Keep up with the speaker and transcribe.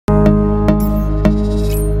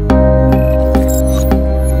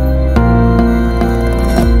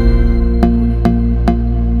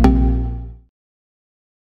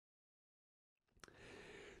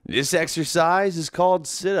This exercise is called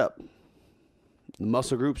sit-up. The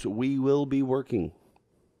muscle groups we will be working: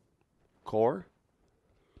 core,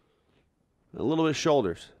 a little bit of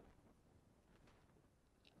shoulders.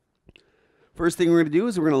 First thing we're going to do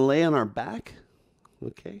is we're going to lay on our back.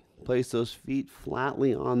 Okay, place those feet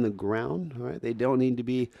flatly on the ground. All right, they don't need to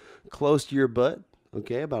be close to your butt.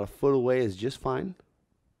 Okay, about a foot away is just fine.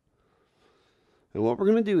 And what we're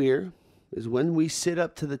going to do here is when we sit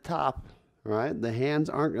up to the top, all right, the hands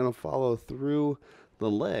aren't going to follow through the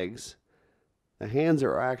legs. The hands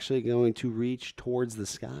are actually going to reach towards the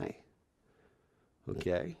sky.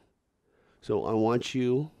 Okay, so I want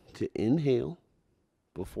you to inhale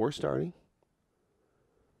before starting.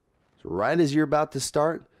 So right as you're about to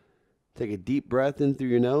start, take a deep breath in through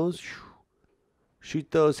your nose. Shoot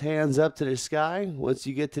those hands up to the sky. Once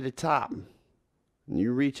you get to the top, and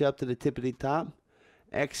you reach up to the tip of the top,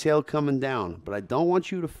 exhale coming down. But I don't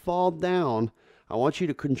want you to fall down. I want you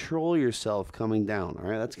to control yourself coming down. All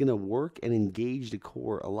right, that's going to work and engage the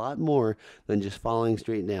core a lot more than just falling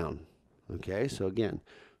straight down. Okay, so again,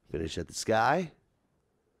 finish at the sky.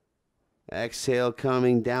 Exhale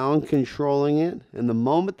coming down, controlling it. And the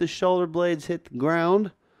moment the shoulder blades hit the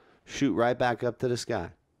ground, shoot right back up to the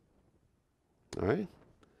sky. All right?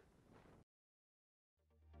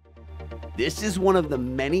 This is one of the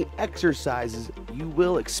many exercises you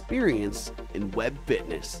will experience in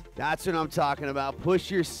WebFitness. That's what I'm talking about. Push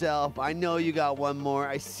yourself. I know you got one more.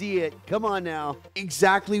 I see it. Come on now.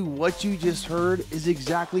 Exactly what you just heard is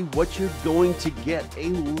exactly what you're going to get. A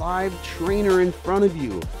live trainer in front of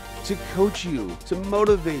you to coach you, to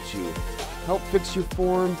motivate you, help fix your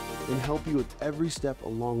form, and help you with every step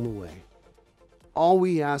along the way. All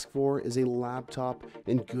we ask for is a laptop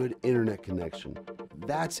and good internet connection.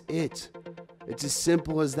 That's it. It's as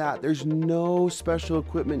simple as that. There's no special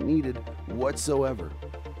equipment needed whatsoever.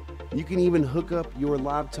 You can even hook up your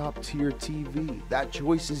laptop to your TV. That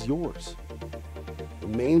choice is yours. The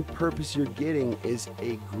main purpose you're getting is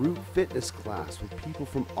a group fitness class with people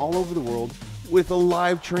from all over the world with a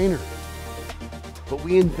live trainer. But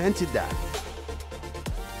we invented that.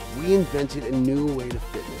 We invented a new way to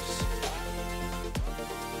fitness.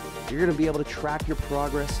 You're going to be able to track your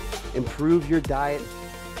progress, improve your diet,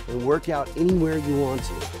 and work out anywhere you want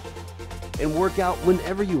to. And work out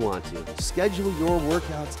whenever you want to. Schedule your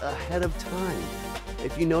workouts ahead of time.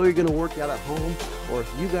 If you know you're going to work out at home, or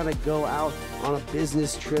if you got to go out on a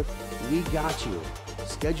business trip, we got you.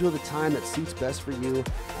 Schedule the time that suits best for you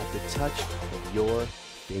at the touch of your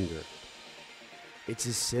finger. It's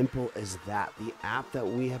as simple as that. The app that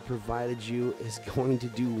we have provided you is going to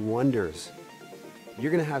do wonders.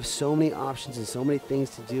 You're going to have so many options and so many things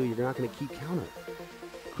to do, you're not going to keep count.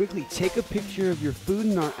 Quickly take a picture of your food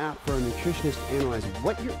in our app for our nutritionist to analyze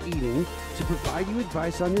what you're eating to provide you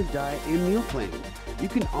advice on your diet and meal planning. You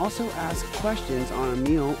can also ask questions on a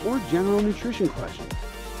meal or general nutrition questions.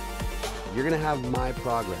 You're going to have My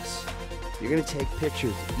Progress. You're going to take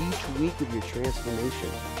pictures each week of your transformation.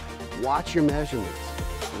 Watch your measurements.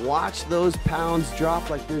 Watch those pounds drop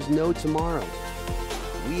like there's no tomorrow.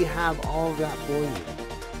 We have all of that for you.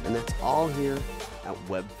 And that's all here at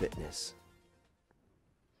WebFitness.